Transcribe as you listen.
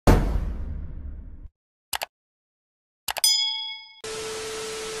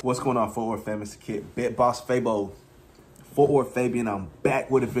What's going on, Fort Worth famous kid? BigBossFabo, Fort Worth Fabian. I'm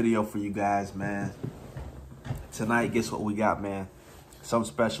back with a video for you guys, man. Tonight, guess what we got, man?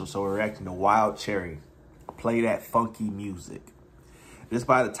 Something special. So we're reacting to Wild Cherry. Play that funky music. Just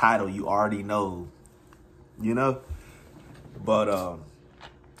by the title, you already know, you know? But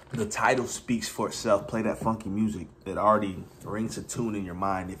the title speaks for itself. Play that funky music. It already rings a tune in your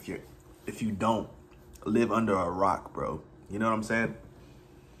mind if you don't live under a rock, bro. You know what I'm saying?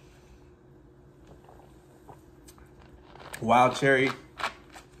 Wild Cherry,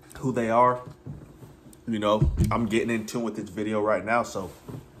 who they are, you know, I'm getting in tune with this video right now. So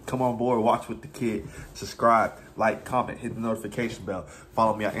come on board, watch with the kid, subscribe, like, comment, hit the notification bell.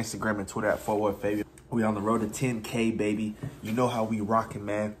 Follow me on Instagram and Twitter at BigBossFabo. We on the road to 10K, baby. You know how we rocking,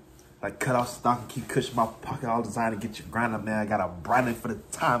 man. Like, cut off stock and keep cushion my pocket, all designed to get you grinding, man. I got a branding for the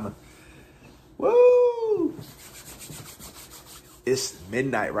timer. Woo! It's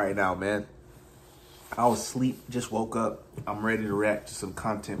midnight right now, man. I was asleep, just woke up. I'm ready to react to some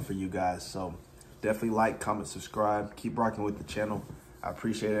content for you guys. So definitely like, comment, subscribe. Keep rocking with the channel. I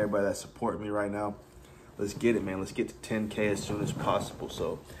appreciate everybody that's supporting me right now. Let's get it, man. Let's get to 10K as soon as possible.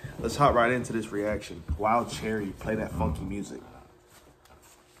 So let's hop right into this reaction. Wild Cherry, play that funky music.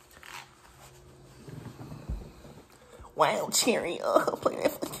 Wild Cherry, play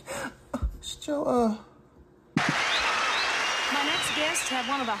that funky. My next guests have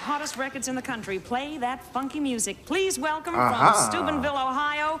one of the hottest records in the country. Play that funky music. Please welcome from Steubenville,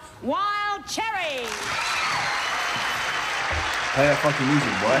 Ohio, Wild Cherry. Play that funky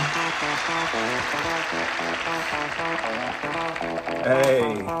music, boy.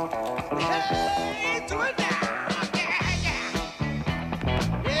 Hey. Hey, do it now.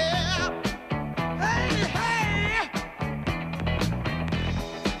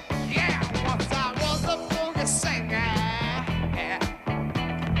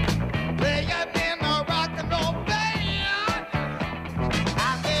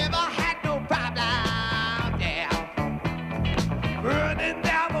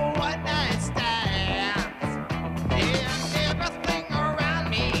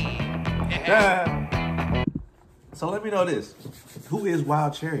 So let me know this. Who is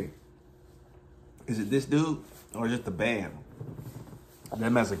Wild Cherry? Is it this dude or just the band?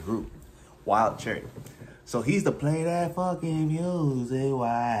 Them as a group. Wild Cherry. So he's the play that fucking music,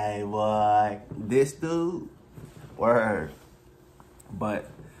 white boy. This dude? Word. But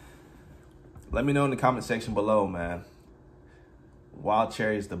let me know in the comment section below, man. Wild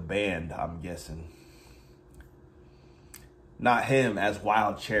Cherry is the band, I'm guessing. Not him as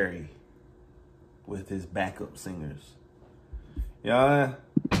Wild Cherry with his backup singers. You know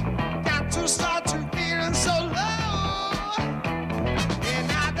what I mean? Got to start to feeling so low,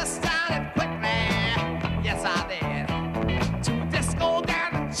 and I decided quickly, yes I did, to just go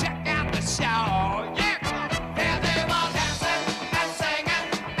down and check out the show. Yeah, and they were dancing and singing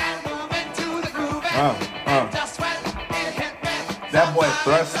and moving to the groove. And just when it hit me, that boy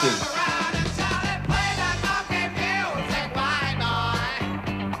thrusting.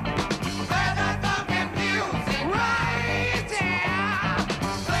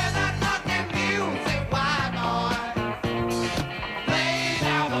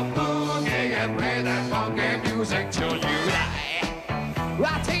 Till you die,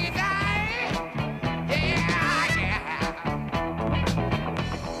 till you die, yeah.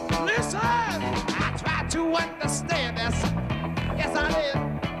 Listen, I tried to understand this, yes I did.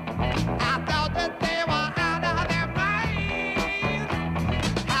 I thought that they were out of their mind.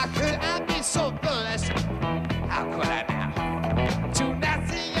 How could I be so foolish? How could I now? To not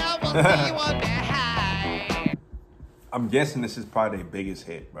see I was the one behind. I'm guessing this is probably their biggest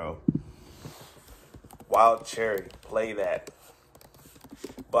hit, bro. Wild Cherry, play that.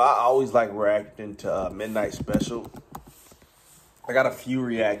 But I always like reacting to Midnight Special. I got a few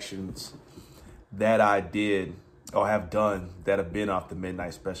reactions that I did or have done that have been off the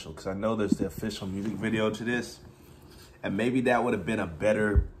Midnight Special, because I know there's the official music video to this, and maybe that would have been a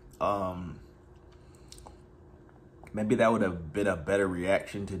better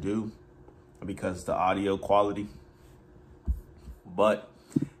reaction to do because the audio quality. But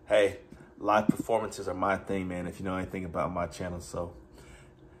hey, live performances are my thing, man, if you know anything about my channel. So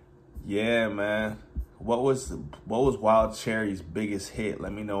yeah, man, what was Wild Cherry's biggest hit?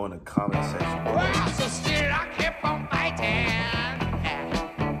 Let me know in the comment section. Well, so still I kept on fighting.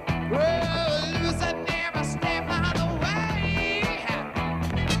 Well, losing never step out of the way.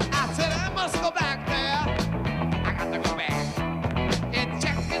 I said I must go back there. I got to go back and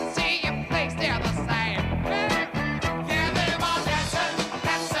check and see if things stay the same. Yeah, they were dancing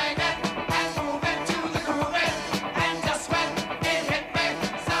and singing and moving to the groove, and just when it hit me,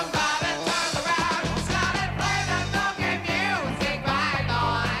 so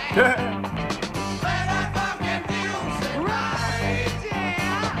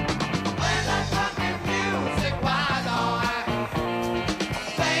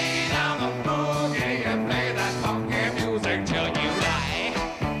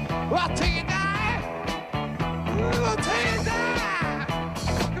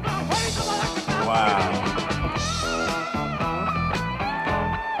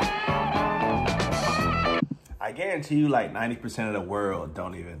I guarantee you like 90% of the world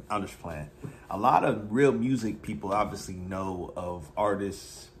don't even, I'm just playing. A lot of real music people obviously know of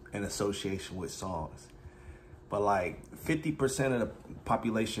artists in association with songs. But like 50% of the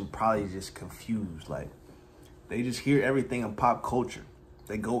population probably just confused. Like they just hear everything in pop culture.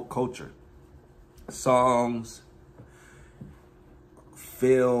 They go with culture. Songs,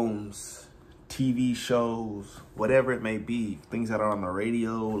 films, TV shows, whatever it may be. Things that are on the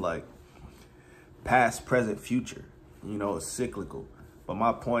radio, like past, present, future. You know, it's cyclical. But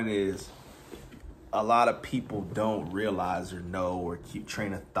my point is, a lot of people don't realize or know or keep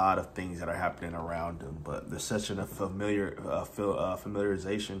train of thought of things that are happening around them. But there's such a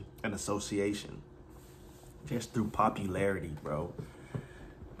familiarization and association just through popularity, bro.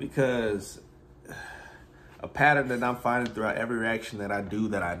 Because a pattern that I'm finding throughout every reaction that I do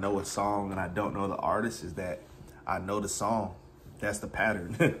that I know a song and I don't know the artist is that I know the song. That's the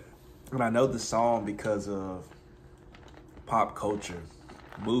pattern. And I know the song because of pop culture,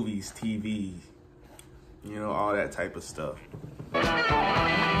 movies, TV, you know, all that type of stuff.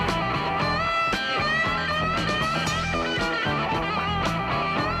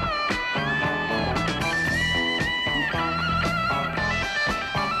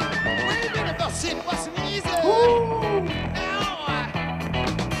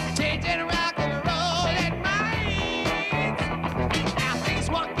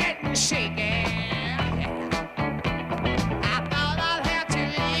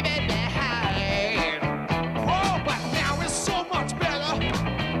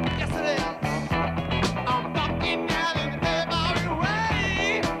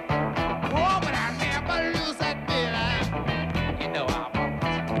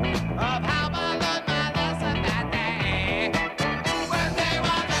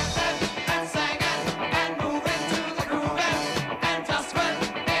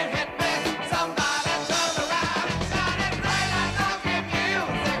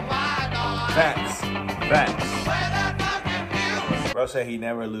 Facts. Bro said he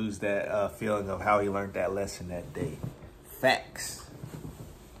never lose that feeling of how he learned that lesson that day. Facts.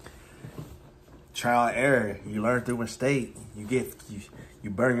 Trial and error. You learn through mistake. You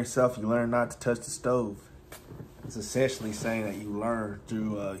burn yourself. You learn not to touch the stove. It's essentially saying that you learn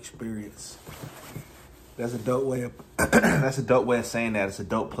through experience. That's a dope way of that's a dope way of saying that. It's a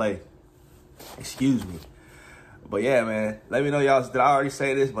dope play. Excuse me. But yeah, man, let me know y'all's, did I already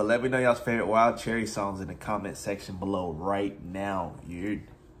say this? But let me know y'all's favorite Wild Cherry songs in the comment section below right now. You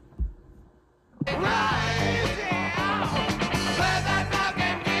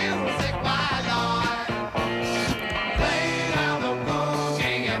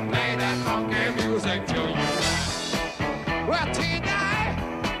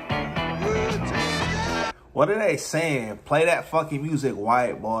What are they saying? Play that fucking music,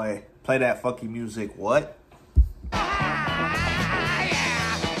 white boy. Play that fucking music, what?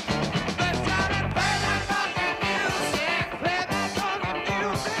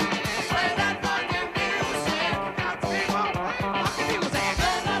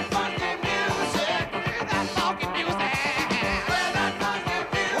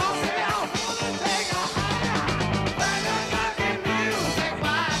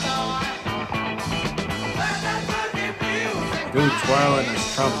 Dude twirling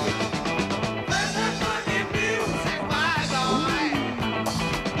his trumpet.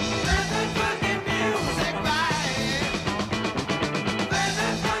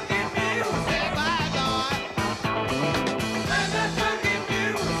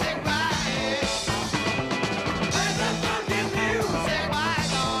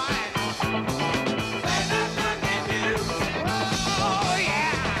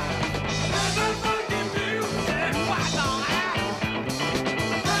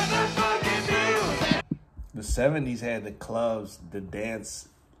 The 70s had the clubs, the dance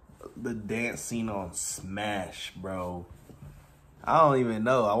scene on smash, bro. I don't even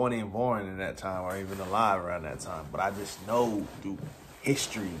know. I wasn't even born in that time or even alive around that time. But I just know through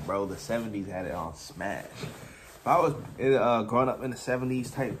history, bro, the 70s had it on smash. If I was growing up in the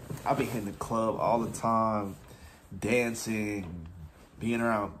 70s type, I'd be hitting the club all the time, dancing, being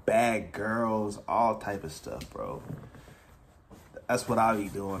around bad girls, all type of stuff, bro. That's what I be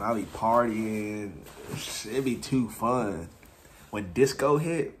doing. I be partying. It'd be too fun. when disco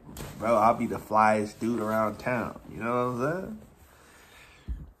hit, bro, I'll be the flyest dude around town. You know what I'm saying?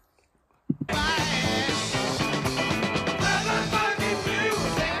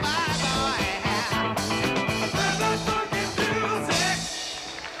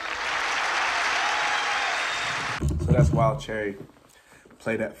 So that's Wild Cherry.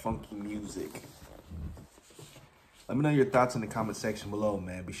 Play that funky music. Let me know your thoughts in the comment section below,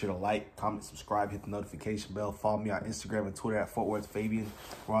 man. Be sure to like, comment, subscribe, hit the notification bell. Follow me on Instagram and Twitter at FortWorthFabian.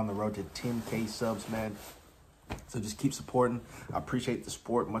 We're on the road to 10K subs, man. So just keep supporting. I appreciate the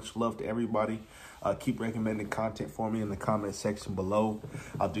support. Much love to everybody. Keep recommending content for me in the comment section below.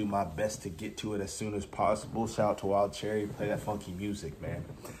 I'll do my best to get to it as soon as possible. Shout out to Wild Cherry. Play that funky music, man.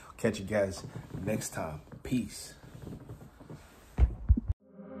 Catch you guys next time. Peace.